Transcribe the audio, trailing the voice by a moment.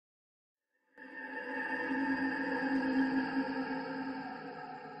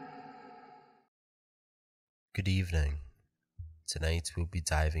Good evening. Tonight we'll be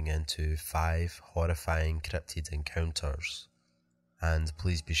diving into 5 horrifying cryptid encounters, and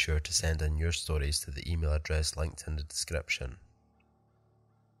please be sure to send in your stories to the email address linked in the description.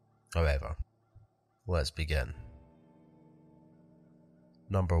 However, let's begin.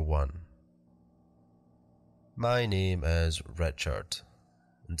 Number 1. My name is Richard,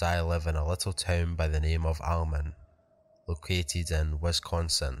 and I live in a little town by the name of Alman, located in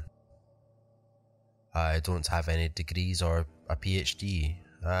Wisconsin. I don't have any degrees or a PhD.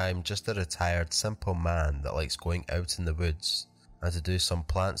 I'm just a retired simple man that likes going out in the woods and to do some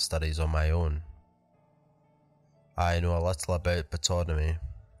plant studies on my own. I know a little about botany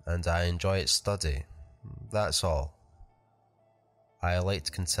and I enjoy its study. That's all. I like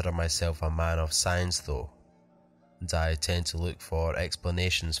to consider myself a man of science though, and I tend to look for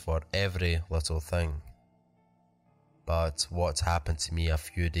explanations for every little thing. But what happened to me a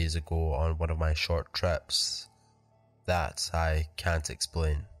few days ago on one of my short trips, that I can't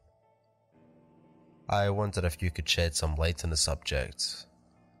explain. I wonder if you could shed some light on the subject.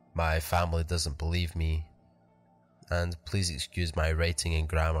 My family doesn't believe me, and please excuse my writing and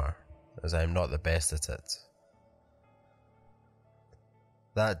grammar, as I'm not the best at it.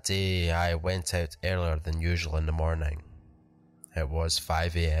 That day I went out earlier than usual in the morning. It was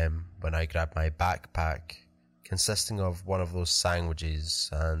 5 AM when I grabbed my backpack, consisting of one of those sandwiches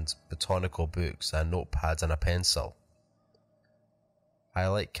and botanical books, a notepad and a pencil. I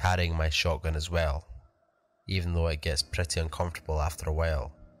like carrying my shotgun as well, even though it gets pretty uncomfortable after a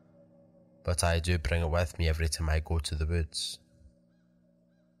while, but I do bring it with me every time I go to the woods.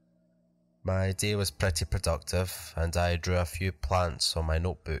 My day was pretty productive and I drew a few plants on my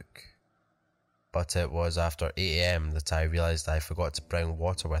notebook, but it was after 8 AM that I realised I forgot to bring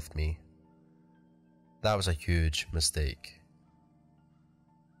water with me. That was a huge mistake.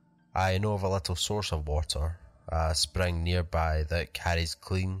 I know of a little source of water, a spring nearby that carries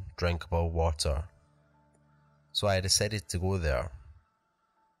clean, drinkable water, so I decided to go there.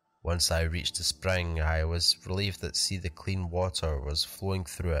 Once I reached the spring, I was relieved that the clean water was flowing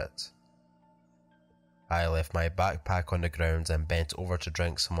through it. I left my backpack on the ground and bent over to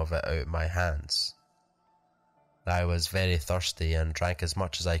drink some of it out of my hands. I was very thirsty and drank as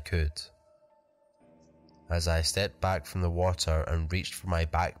much as I could. As I stepped back from the water and reached for my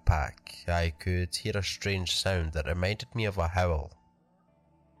backpack, I could hear a strange sound that reminded me of a howl,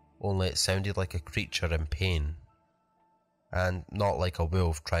 only it sounded like a creature in pain, and not like a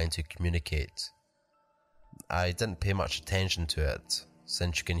wolf trying to communicate. I didn't pay much attention to it,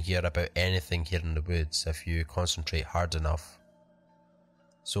 since you can hear about anything here in the woods if you concentrate hard enough,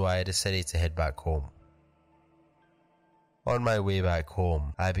 so I decided to head back home. On my way back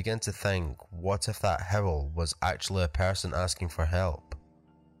home, I began to think, what if that howl was actually a person asking for help?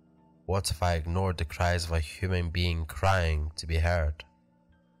 What if I ignored the cries of a human being crying to be heard?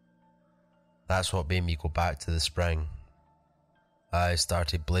 That's what made me go back to the spring. I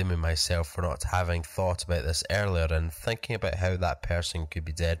started blaming myself for not having thought about this earlier and thinking about how that person could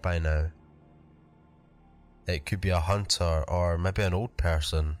be dead by now. It could be a hunter or maybe an old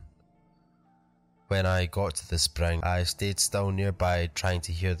person. When I got to the spring, I stayed still nearby trying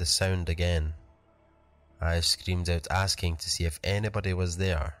to hear the sound again. I screamed out asking to see if anybody was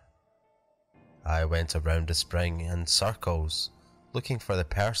there. I went around the spring in circles, looking for the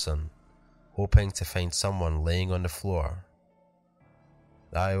person, hoping to find someone laying on the floor.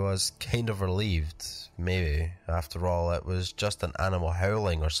 I was kind of relieved. Maybe, after all, it was just an animal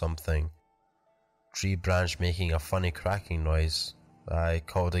howling or something. Tree branch making a funny cracking noise. I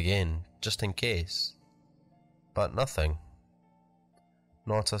called again, just in case. But nothing.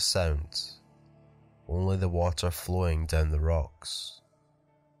 Not a sound. Only the water flowing down the rocks.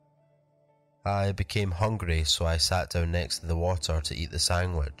 I became hungry, so I sat down next to the water to eat the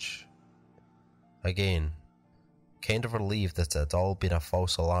sandwich. Again, kind of relieved that it had all been a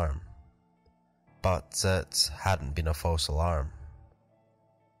false alarm. But it hadn't been a false alarm.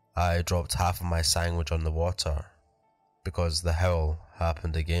 I dropped half of my sandwich on the water, because the howl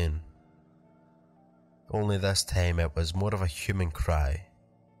happened again. Only this time it was more of a human cry.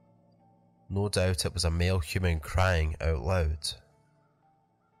 No doubt it was a male human crying out loud.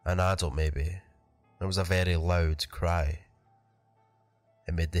 An adult maybe. It was a very loud cry.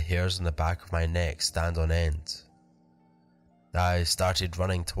 It made the hairs on the back of my neck stand on end. I started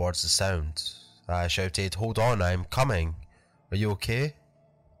running towards the sound. I shouted, "Hold on, I'm coming. Are you okay?"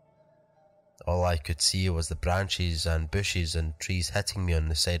 All I could see was the branches and bushes and trees hitting me on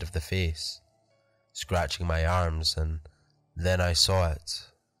the side of the face, scratching my arms, and then I saw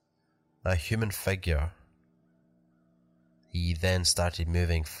it. A human figure. He then started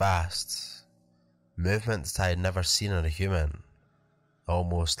moving fast, movement that I had never seen in a human,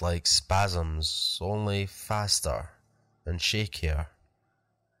 almost like spasms, only faster and shakier.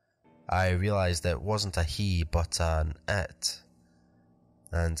 I realised it wasn't a he but an it,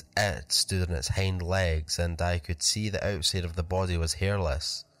 and it stood on its hind legs, and I could see the outside of the body was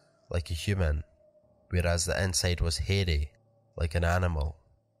hairless, like a human, whereas the inside was hairy, like an animal.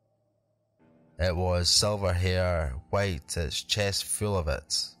 It was silver hair, white, its chest full of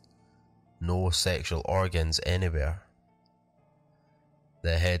it, no sexual organs anywhere.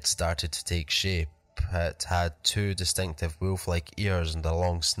 The head started to take shape. It had two distinctive wolf-like ears and a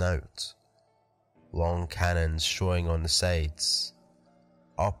long snout, long cannons showing on the sides,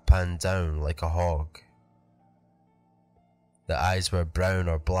 up and down like a hog. The eyes were brown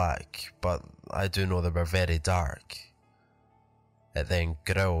or black, but I do know they were very dark. It then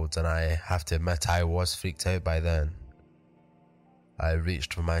growled, and I have to admit I was freaked out by then. I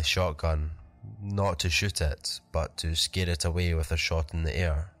reached for my shotgun, not to shoot it, but to scare it away with a shot in the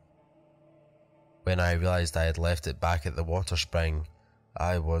air. When I realised I had left it back at the water spring,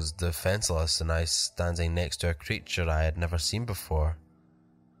 I was defenceless and I standing next to a creature I had never seen before.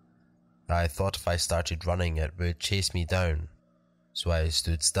 I thought if I started running it would chase me down, so I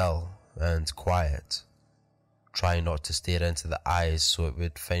stood still and quiet, trying not to stare into the eyes so it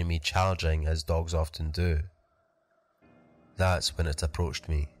would find me challenging as dogs often do. That's when it approached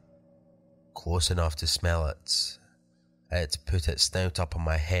me, close enough to smell it. It put its snout up on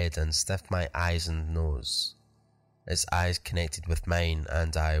my head and sniffed my eyes and nose. Its eyes connected with mine,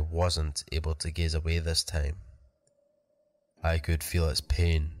 and I wasn't able to gaze away this time. I could feel its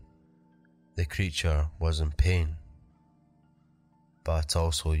pain. The creature was in pain. But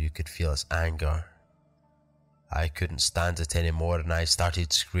also you could feel its anger. I couldn't stand it anymore and I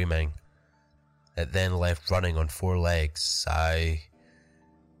started screaming. It then left running on four legs. I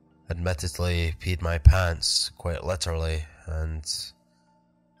admittedly peed my pants, quite literally, and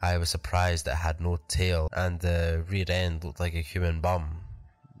I was surprised it had no tail and the rear end looked like a human bum,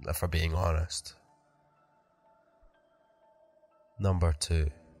 if we're being honest. Number 2.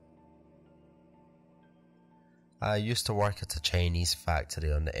 I used to work at a Chinese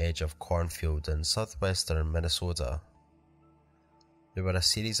factory on the edge of cornfield in southwestern Minnesota. There were a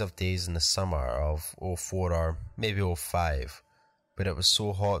series of days in the summer of 04 or maybe 05 where it was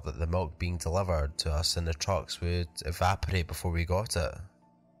so hot that the milk being delivered to us in the trucks would evaporate before we got it.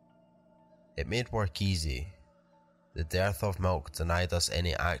 It made work easy. The dearth of milk denied us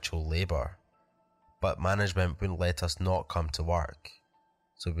any actual labour, but management wouldn't let us not come to work,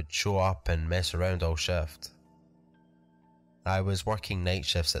 so we'd show up and mess around all shift. I was working night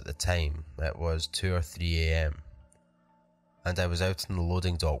shifts at the time. It was 2 or 3 AM, and I was out in the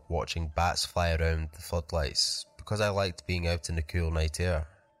loading dock watching bats fly around the floodlights because I liked being out in the cool night air.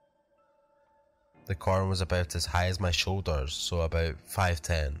 The corn was about as high as my shoulders, so about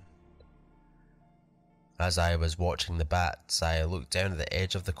 5'10". As I was watching the bats, I looked down at the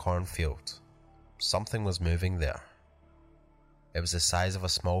edge of the cornfield. Something was moving there. It was the size of a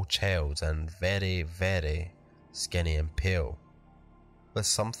small child and very, very skinny and pale, with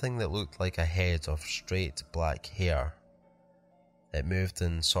something that looked like a head of straight black hair. It moved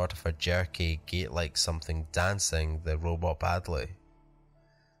in sort of a jerky gait like something dancing the robot badly.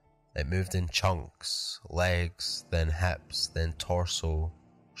 It moved in chunks, legs, then hips, then torso,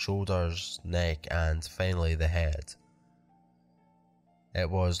 shoulders, neck, and finally the head. It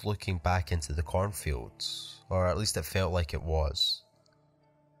was looking back into the cornfield, or at least it felt like it was.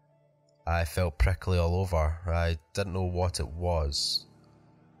 I felt prickly all over. I didn't know what it was.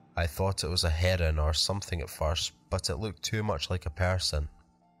 I thought it was a heron or something at first, but it looked too much like a person.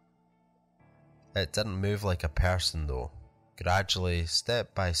 It didn't move like a person though. Gradually,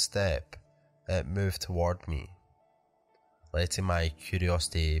 step by step, it moved toward me. Letting my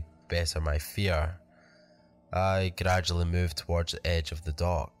curiosity better my fear, I gradually moved towards the edge of the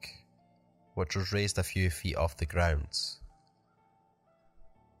dock, which was raised a few feet off the ground.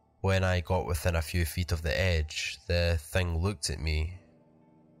 When I got within a few feet of the edge, the thing looked at me.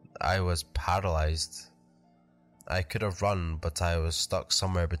 I was paralysed. I could have run, but I was stuck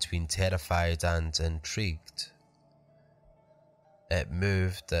somewhere between terrified and intrigued. It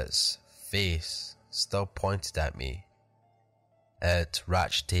moved, its face still pointed at me. It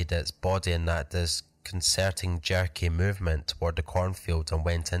ratcheted its body in that disconcerting jerky movement toward the cornfield and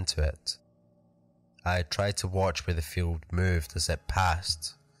went into it. I tried to watch where the field moved as it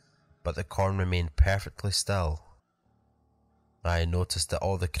passed, but the corn remained perfectly still. I noticed that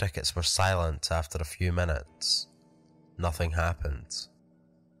all the crickets were silent after a few minutes. Nothing happened.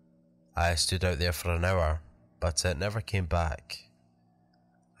 I stood out there for an hour, but it never came back.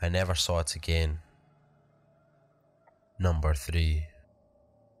 I never saw it again. Number 3.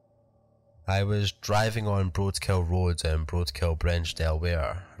 I was driving on Broadkill Road in Broadkill Brench,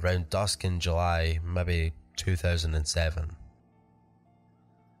 Delaware, around dusk in July, maybe 2007.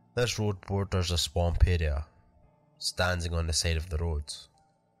 This road borders a swamp area, standing on the side of the road.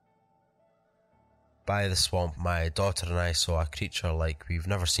 By the swamp, my daughter and I saw a creature like we've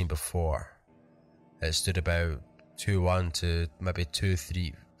never seen before. It stood about 2'1" to maybe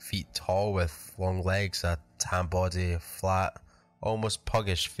 2'3" feet tall, with long legs, a tan body, flat, almost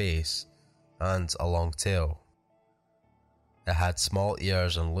puggish face, and a long tail. It had small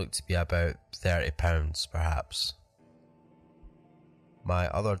ears and looked to be about 30 pounds, perhaps. My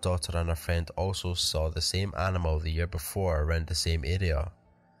other daughter and her friend also saw the same animal the year before around the same area,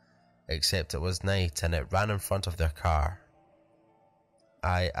 except it was night and it ran in front of their car.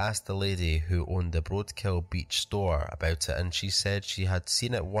 I asked the lady who owned the Broadkill Beach store about it, and she said she had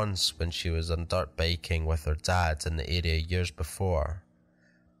seen it once when she was on dirt biking with her dad in the area years before,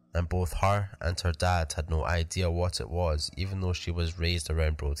 and both her and her dad had no idea what it was, even though she was raised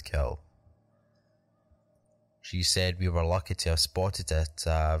around Broadkill. She said we were lucky to have spotted it,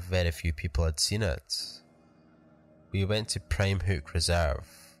 very few people had seen it. We went to Prime Hook Reserve.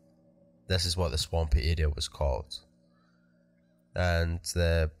 This is what the swampy area was called, and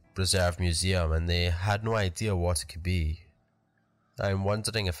the Reserve Museum, and they had no idea what it could be. I'm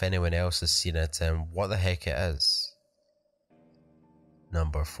wondering if anyone else has seen it and what the heck it is.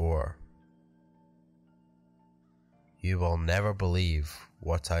 Number 4. You will never believe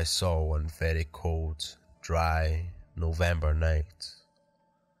what I saw one very cold, dry November night.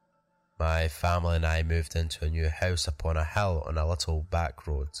 My family and I moved into a new house upon a hill on a little back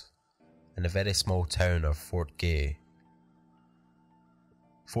road in a very small town of Fort Gay.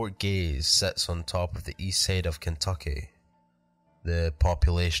 Fort Gay sits on top of the east side of Kentucky. The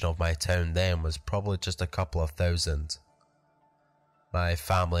population of my town then was probably just a couple of thousand. My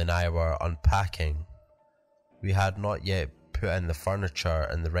family and I were unpacking. We had not yet put in the furniture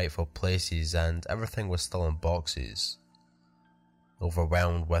in the rightful places, and everything was still in boxes.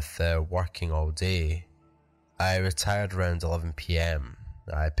 Overwhelmed with working all day, I retired around 11 PM.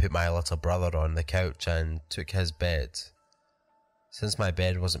 I put my little brother on the couch and took his bed, since my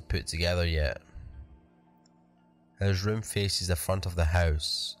bed wasn't put together yet. His room faces the front of the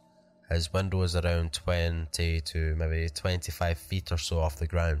house. His window is around 20 to maybe 25 feet or so off the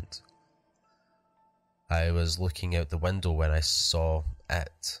ground. I was looking out the window when I saw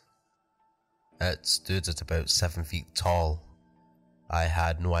it. It stood at about 7 feet tall. I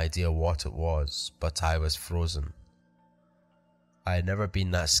had no idea what it was, but I was frozen. I had never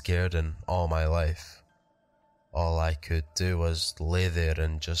been that scared in all my life. All I could do was lay there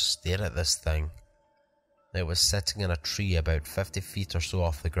and just stare at this thing. It was sitting in a tree about 50 feet or so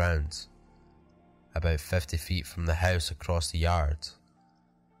off the ground, about 50 feet from the house across the yard.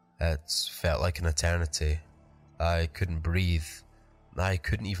 It felt like an eternity. I couldn't breathe. I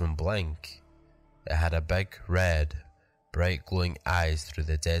couldn't even blink. It had a big, red, bright glowing eyes through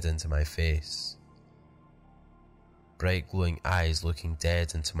the dead into my face. Bright glowing eyes looking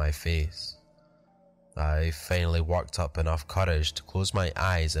dead into my face. I finally worked up enough courage to close my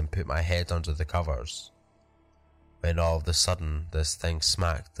eyes and put my head under the covers, when all of a sudden this thing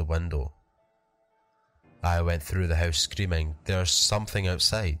smacked the window. I went through the house screaming, "There's something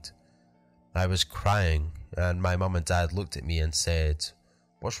outside." I was crying, and my mum and dad looked at me and said,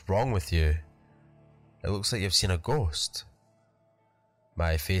 "What's wrong with you? It looks like you've seen a ghost."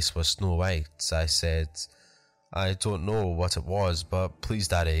 My face was snow white. I said, "I don't know what it was, but please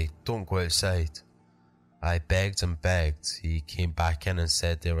Daddy, don't go outside." I begged and begged. He came back in and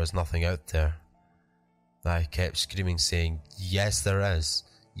said there was nothing out there. I kept screaming, saying, "Yes there is,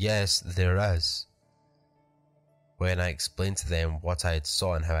 yes there is." When I explained to them what I had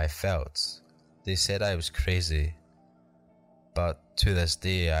saw and how I felt, they said I was crazy. But to this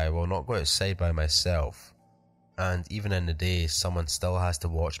day I will not go outside by myself, and even in the day someone still has to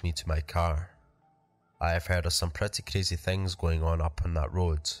watch me to my car. I have heard of some pretty crazy things going on up on that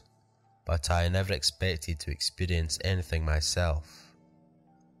road, but I never expected to experience anything myself.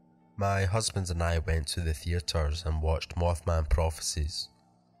 My husband and I went to the theatres and watched Mothman Prophecies.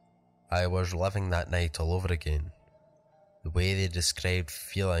 I was reliving that night all over again. The way they described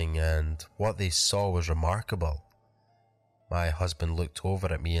feeling and what they saw was remarkable. My husband looked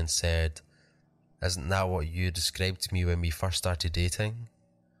over at me and said, "Isn't that what you described to me when we first started dating?"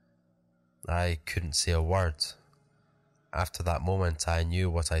 I couldn't say a word. After that moment I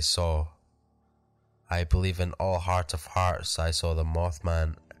knew what I saw. I believe in all heart of hearts I saw the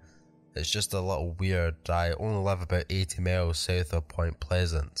Mothman. It's just a little weird. I only live about 80 miles south of Point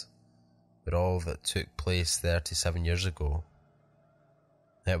Pleasant. with all that took place 37 years ago.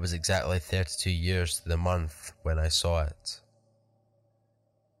 It was exactly 32 years to the month when I saw it.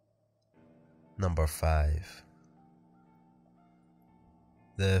 Number 5.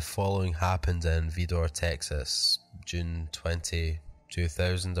 The following happened in Vidor, Texas, June 20,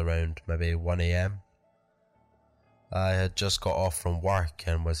 2000, around maybe 1 AM. I had just got off from work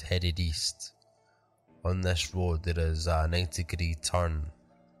and was headed east. On this road there is a 90-degree turn,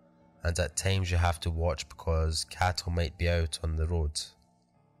 and at times you have to watch because cattle might be out on the road.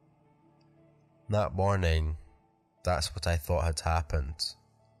 That morning, that's what I thought had happened.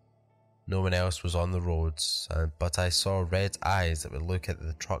 No one else was on the roads, but I saw red eyes that would look at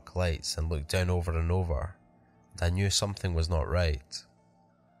the truck lights and look down over and over, and I knew something was not right.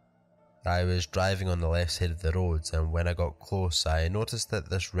 I was driving on the left side of the road, and when I got close I noticed that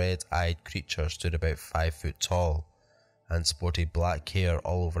this red-eyed creature stood about 5 foot tall and sported black hair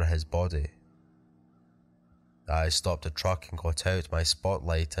all over his body. I stopped the truck and got out my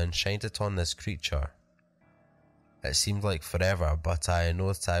spotlight and shined it on this creature. It seemed like forever, but I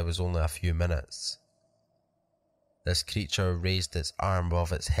noticed I was only a few minutes. This creature raised its arm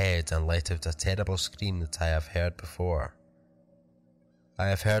above its head and let out a terrible scream that I have heard before. I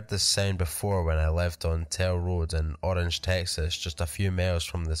have heard this sound before when I lived on Tell Road in Orange, Texas, just a few miles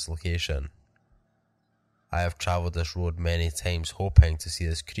from this location. I have travelled this road many times hoping to see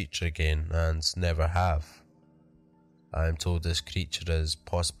this creature again, and never have. I am told this creature is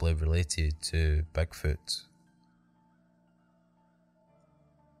possibly related to Bigfoot.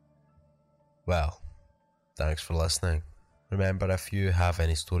 Well, thanks for listening. Remember, if you have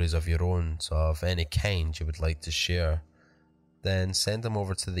any stories of your own, of any kind you would like to share, then send them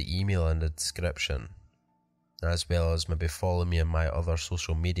over to the email in the description, as well as maybe follow me on my other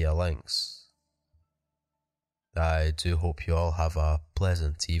social media links. I do hope you all have a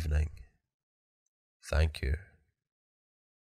pleasant evening. Thank you.